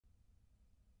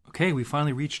Okay, we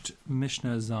finally reached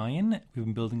Mishnah Zayin. We've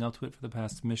been building up to it for the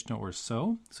past Mishnah or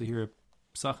so. So here,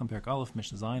 Pesachim Perek Aleph,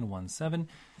 Mishnah Zayin 1:7.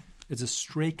 It's a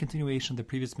straight continuation of the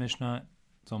previous Mishnah.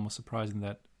 It's almost surprising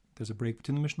that there's a break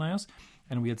between the Mishnayos.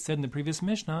 And we had said in the previous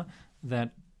Mishnah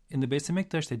that in the Beis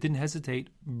HaMikdash, they didn't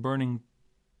hesitate burning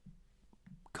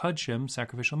Kadshim,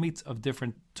 sacrificial meats, of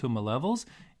different Tumah levels,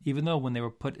 even though when they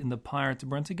were put in the pyre to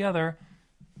burn together,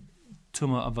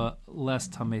 Tumah of a less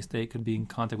Tameh state could be in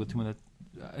contact with Tumah the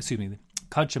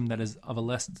Kadshim that is of a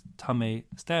less Tameh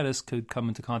status could come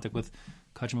into contact with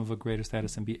Kadshim of a greater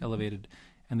status and be elevated.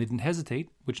 And they didn't hesitate,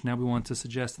 which now we want to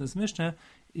suggest in this Mishnah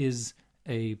is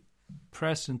a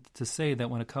precedent to say that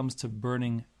when it comes to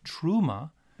burning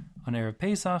Truma on Erev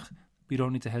Pesach, we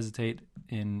don't need to hesitate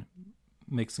in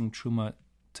mixing Truma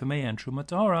Tameh and Truma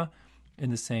Tahora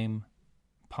in the same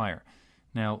pyre.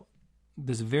 Now,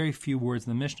 there's very few words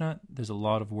in the Mishnah. There's a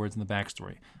lot of words in the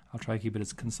backstory. I'll try to keep it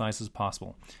as concise as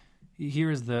possible. Here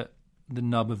is the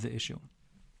nub of the issue.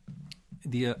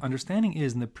 The understanding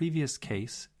is, in the previous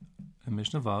case, in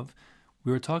Mishnah Vav,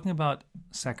 we were talking about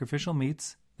sacrificial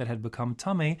meats that had become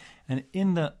tameh, and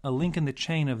a link in the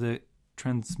chain of the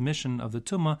transmission of the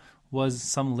tumah was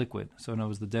some liquid. So in other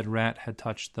words, the dead rat had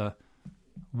touched the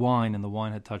wine, and the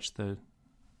wine had touched the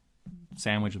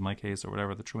sandwich, in my case, or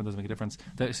whatever. The truma doesn't make a difference.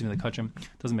 The kachim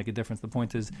doesn't make a difference. The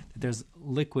point is that there's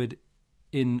liquid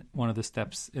in one of the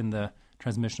steps in the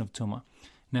transmission of tumah.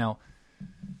 Now,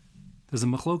 there's a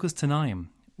machlokas tanaim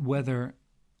whether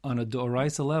on a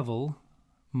d'oraisa level,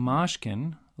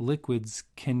 mashkin, liquids,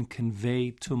 can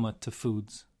convey tumah to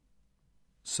foods.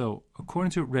 So,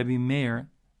 according to Rebbe Meir,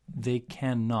 they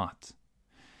cannot.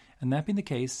 And that being the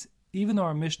case, even though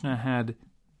our Mishnah had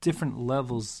different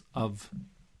levels of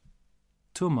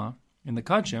tumah in the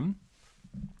kachim,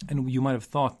 and you might have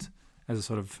thought, as a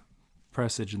sort of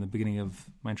presage in the beginning of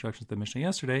my introduction to the Mishnah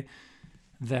yesterday,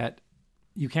 that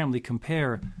you can't really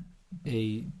compare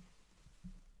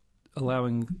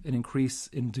allowing an increase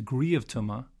in degree of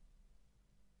tumah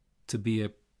to be a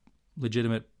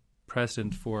legitimate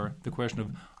precedent for the question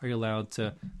of, are you allowed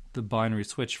to the binary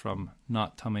switch from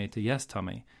not tameh to yes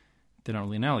tameh? They're not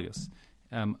really analogous.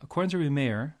 According to Rebbe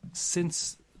Meir,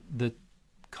 since the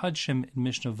Kadshim in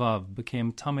Mishnah Vav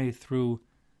became tameh through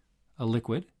a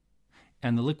liquid,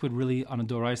 and the liquid really on a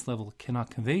dorais level cannot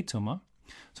convey tumah,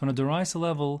 so on a dorais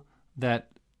level,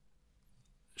 that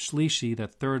shlishi,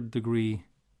 that third degree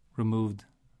removed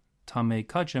tameh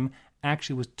Kadshim,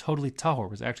 actually was totally tahor,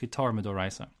 was actually tahor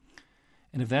medoraisa.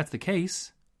 And if that's the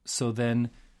case, so then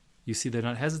you see they're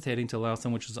not hesitating to allow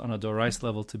something which is on a dorais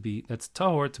level to be, that's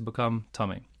tahor, to become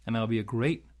tameh. And that'll be a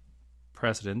great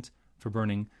precedent for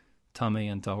burning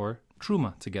tameh and tahor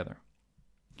truma together.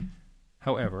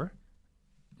 However,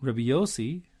 Rabbi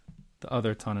Yossi, the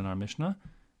other Tan in our Mishnah,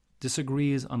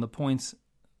 disagrees on the points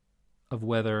of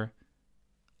whether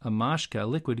a mashka, a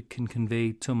liquid, can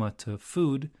convey tumah to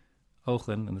food,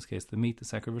 ochlin, in this case the meat, the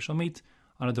sacrificial meat,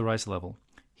 on a dorais level.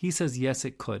 He says yes,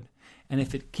 it could. And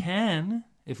if it can,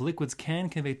 if liquids can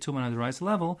convey tumah on a dorais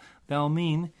level, that'll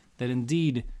mean that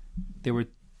indeed there were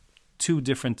two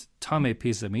different tameh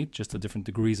pieces of meat, just the different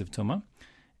degrees of tumah,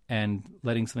 and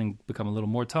letting something become a little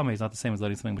more tameh is not the same as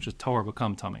letting something which is tahor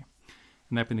become tameh.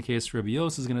 And that being the case, Rabbi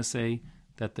Yos is going to say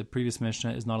that the previous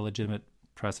Mishnah is not a legitimate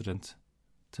precedent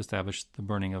to establish the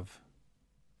burning of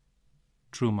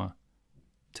truma,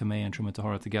 tameh, and truma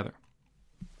tahora together.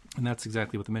 And that's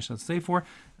exactly what the Mishnah has to say for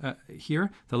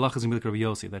here. The halach is going to be like Rabbi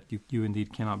Yossi, that you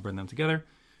indeed cannot burn them together.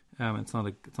 It's not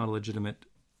a legitimate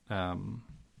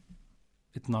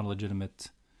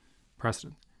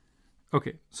precedent.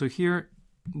 Okay, so here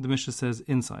the Mishnah says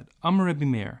inside. Amar Rebbe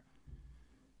Meir.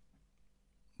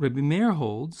 Rebbe Meir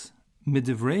holds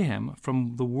midivrehem,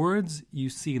 from the words you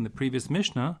see in the previous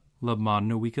Mishnah,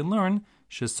 labmadnu, we can learn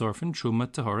shesorfen truma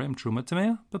tahora and truma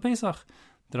tameh b'Pesach,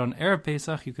 that on Erev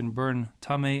Pesach you can burn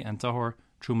tameh and tahor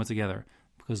truma together,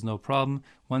 because no problem.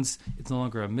 Once it's no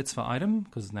longer a mitzvah item,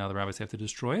 because now the rabbis have to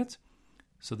destroy it.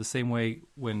 So the same way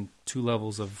when two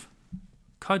levels of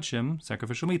kadshim,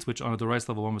 sacrificial meats, which on a dorais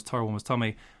level, one was tahor, one was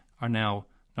tameh, are now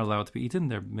not allowed to be eaten,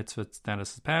 their mitzvah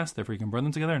status is passed, therefore you can burn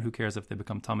them together, and who cares if they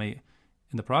become tameh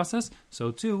in the process. So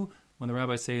too, when the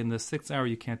rabbis say in the 6th hour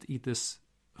you can't eat this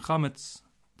chametz,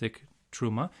 dik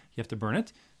truma, you have to burn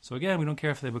it. So again, we don't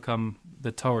care if they become,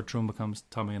 the tahor truma becomes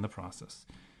tameh in the process.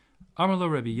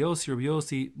 Amarlo Rabbi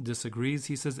Yossi disagrees.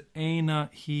 He says, Eina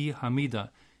hi hamida.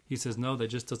 He says, no, that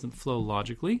just doesn't flow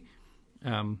logically.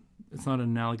 It's not an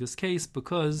analogous case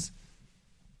because,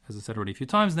 as I said already a few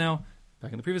times now,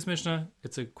 back in the previous Mishnah,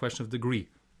 it's a question of degree.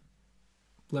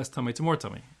 Less tameh to more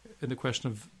tameh. In the question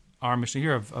of our Mishnah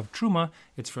here of Truma,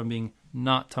 it's from being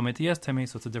not Tameh to yes Tameh,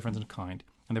 so it's a difference in kind.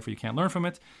 And therefore you can't learn from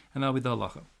it, and that'll be the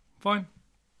halacha. Fine.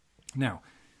 Now,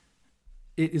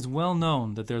 it is well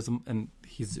known that there's a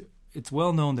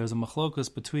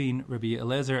machlokus between Rabbi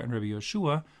Eliezer and Rabbi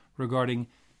Yeshua regarding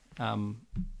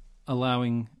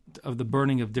allowing of the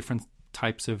burning of different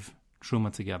types of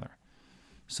truma together.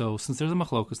 So since there's a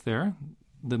machlokus there,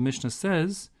 the Mishnah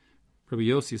says, Rabbi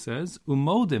Yossi says,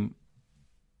 Umodim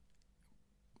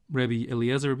Rabbi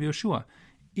Eliezer, Rabbi Yeshua.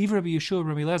 Even Rabbi Yeshua and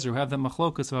Rabbi Eliezer, who have that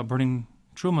machlokus about burning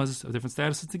trumas of different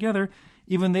statuses together,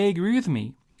 even they agree with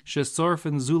me,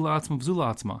 shesorfen zula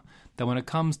atzma, that when it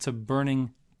comes to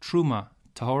burning truma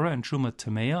tahora and truma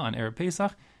tameya on Erev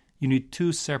Pesach, you need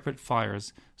two separate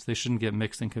fires, so they shouldn't get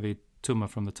mixed and convey tuma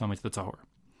from the tameh to the tahor.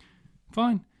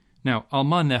 Fine. Now,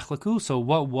 alma nechlaku, so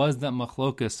what was that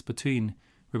machlokus between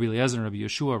Rabbi Eliezer and Rabbi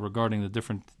Yeshua regarding the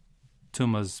different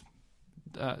tuma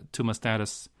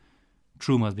status,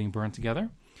 trumas being burned together?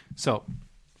 So,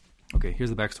 okay, here's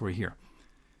the backstory here.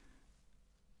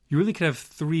 You really could have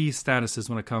three statuses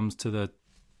when it comes to the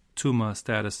tuma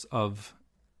status of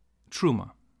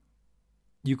truma.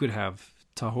 You could have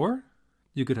tahor,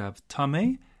 you could have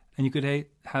tameh, and you could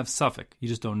have safek. You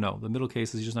just don't know. The middle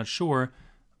case is you're just not sure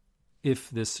if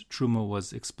this truma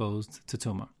was exposed to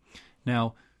tuma.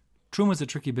 Now, truma is a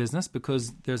tricky business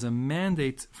because there's a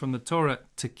mandate from the Torah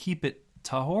to keep it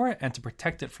tahor and to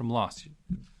protect it from loss.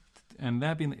 And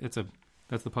that being, that's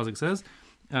the pasuk says,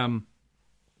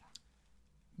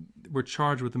 we're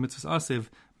charged with the mitzvahs asiv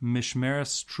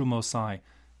mishmeres trumosai,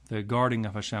 the guarding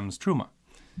of Hashem's truma.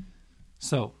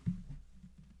 So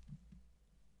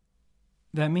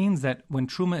that means that when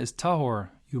truma is tahor,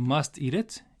 you must eat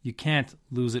it. You can't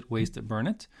lose it, waste it, burn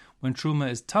it. When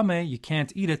truma is tameh, you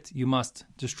can't eat it. You must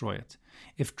destroy it.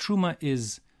 If truma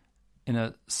is in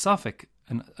a safek,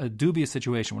 a dubious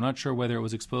situation, we're not sure whether it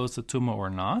was exposed to tuma or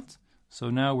not.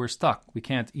 So now we're stuck. We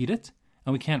can't eat it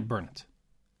and we can't burn it.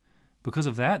 Because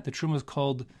of that, the truma is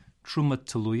called truma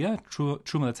teluya,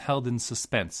 truma that's held in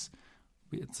suspense.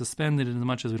 It's suspended in as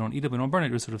much as we don't eat it, we don't burn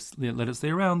it. We sort of let it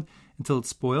stay around until it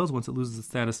spoils. Once it loses its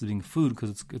status of being food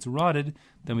because it's rotted,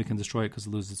 then we can destroy it because it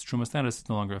loses its truma status. It's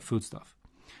no longer a foodstuff.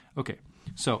 Okay,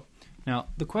 so now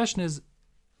the question is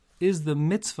the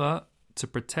mitzvah to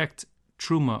protect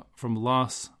truma from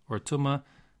loss or tuma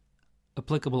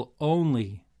applicable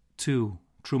only to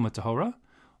truma tahora,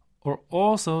 or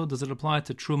also does it apply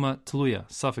to truma teluya,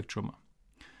 safek truma?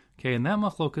 Okay, and that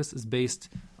machlokus is based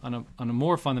on a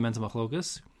more fundamental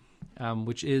machlokus,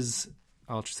 which is,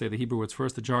 I'll just say the Hebrew words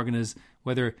first. The jargon is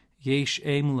whether yesh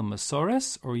aim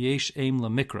lemasores or yesh aim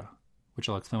lemikra, which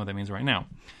I'll explain what that means right now.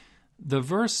 The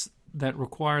verse that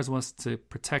requires us to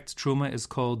protect truma is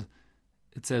called,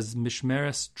 it says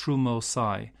mishmeres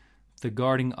trumosai, the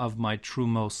guarding of my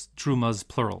trumas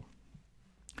plural.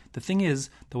 The thing is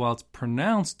that while it's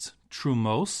pronounced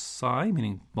trumosai,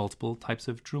 meaning multiple types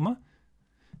of truma,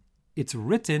 it's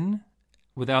written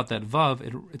without that vav.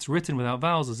 It's written without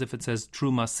vowels as if it says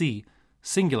trumasi,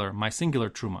 singular, my singular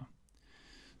truma.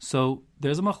 So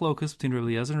there's a machlokus between Rabbi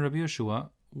Eliezer and Rabbi Yeshua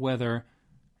whether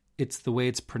it's the way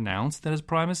it's pronounced that has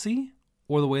primacy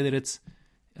or the way that it's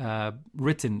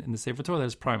written in the Sefer Torah that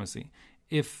has primacy.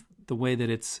 If the way that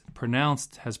it's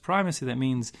pronounced has primacy, that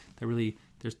means that really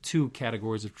there's two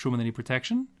categories of truma that need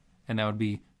protection, and that would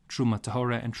be truma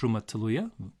tahora and truma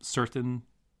teluya, certain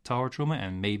tahor truma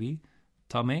and maybe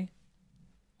tameh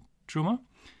truma.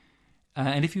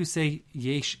 And if you say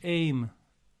yesh aim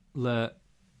le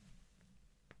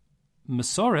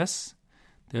mesores,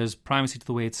 there's primacy to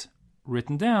the way it's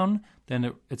written down,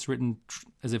 then it's written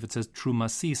as if it says truma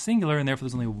si, singular, and therefore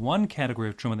there's only one category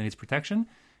of truma that needs protection,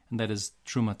 and that is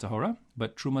truma tahora,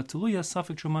 but truma teluya,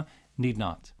 safek truma, need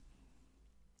not.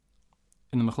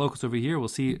 In the machlokus over here, we'll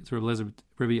see it's Rabbi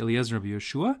Eliezer and Rabbi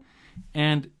Yeshua,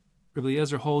 and Rabbi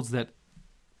Eliezer holds that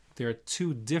there are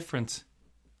two different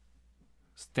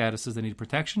statuses that need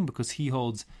protection because he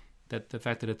holds that the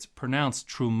fact that it's pronounced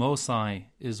trumosai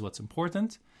is what's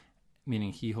important,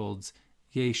 meaning he holds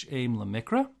yesh aim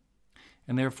lemikra,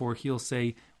 and therefore he'll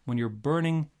say when you're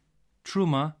burning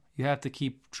truma, you have to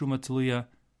keep truma teluya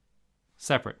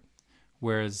separate.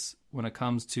 Whereas when it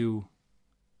comes to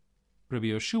Rabbi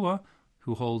Yeshua,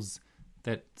 who holds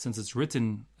that since it's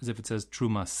written as if it says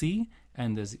truma si,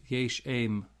 and as yesh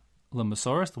aim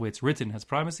lemasoros, the way it's written has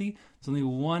primacy, there's only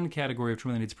one category of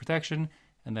truma that needs protection,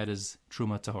 and that is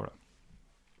truma tahora.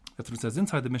 That's what it says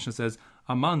inside. The Mishnah says,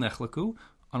 Amal nechlaku,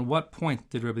 on what point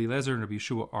did Rabbi Eliezer and Rabbi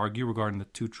Yeshua argue regarding the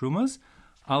two trumas?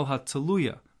 Al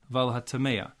ha-teluya, val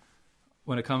ha-tameya,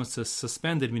 when it comes to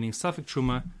suspended, meaning safek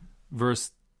truma,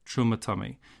 versus truma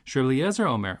tamei. Rabbi Eliezer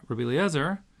Omer, Rabbi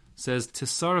Eliezer says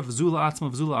Tisarv Zula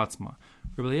Atzma.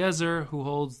 Rabbi Eliezer, who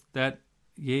holds that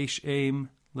Yesh Aim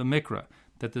Lemikra,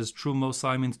 that there's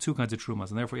trumosai means two kinds of trumas,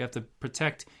 and therefore you have to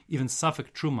protect even suffix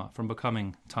truma from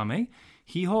becoming tameh.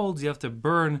 He holds you have to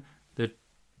burn the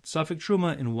suffix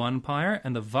truma in one pyre,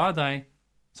 and the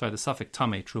suffix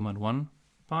tameh truma in one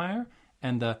pyre,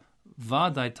 and the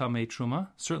vadai tameh truma,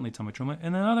 certainly tameh truma,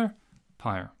 in another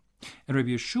pyre. And Rabbi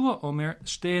Yeshua Omer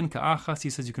Shtein Ka'achas, he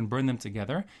says you can burn them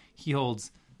together. He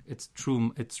holds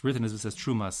it's written as it says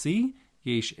truma si.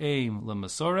 Yesh aim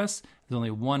lemasores. There's only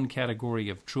one category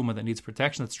of truma that needs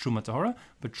protection. That's truma tahora.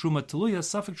 But truma teluya,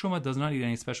 suffix truma, does not need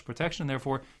any special protection.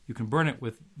 Therefore, you can burn it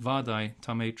with vadai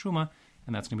tamei truma,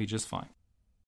 and that's going to be just fine.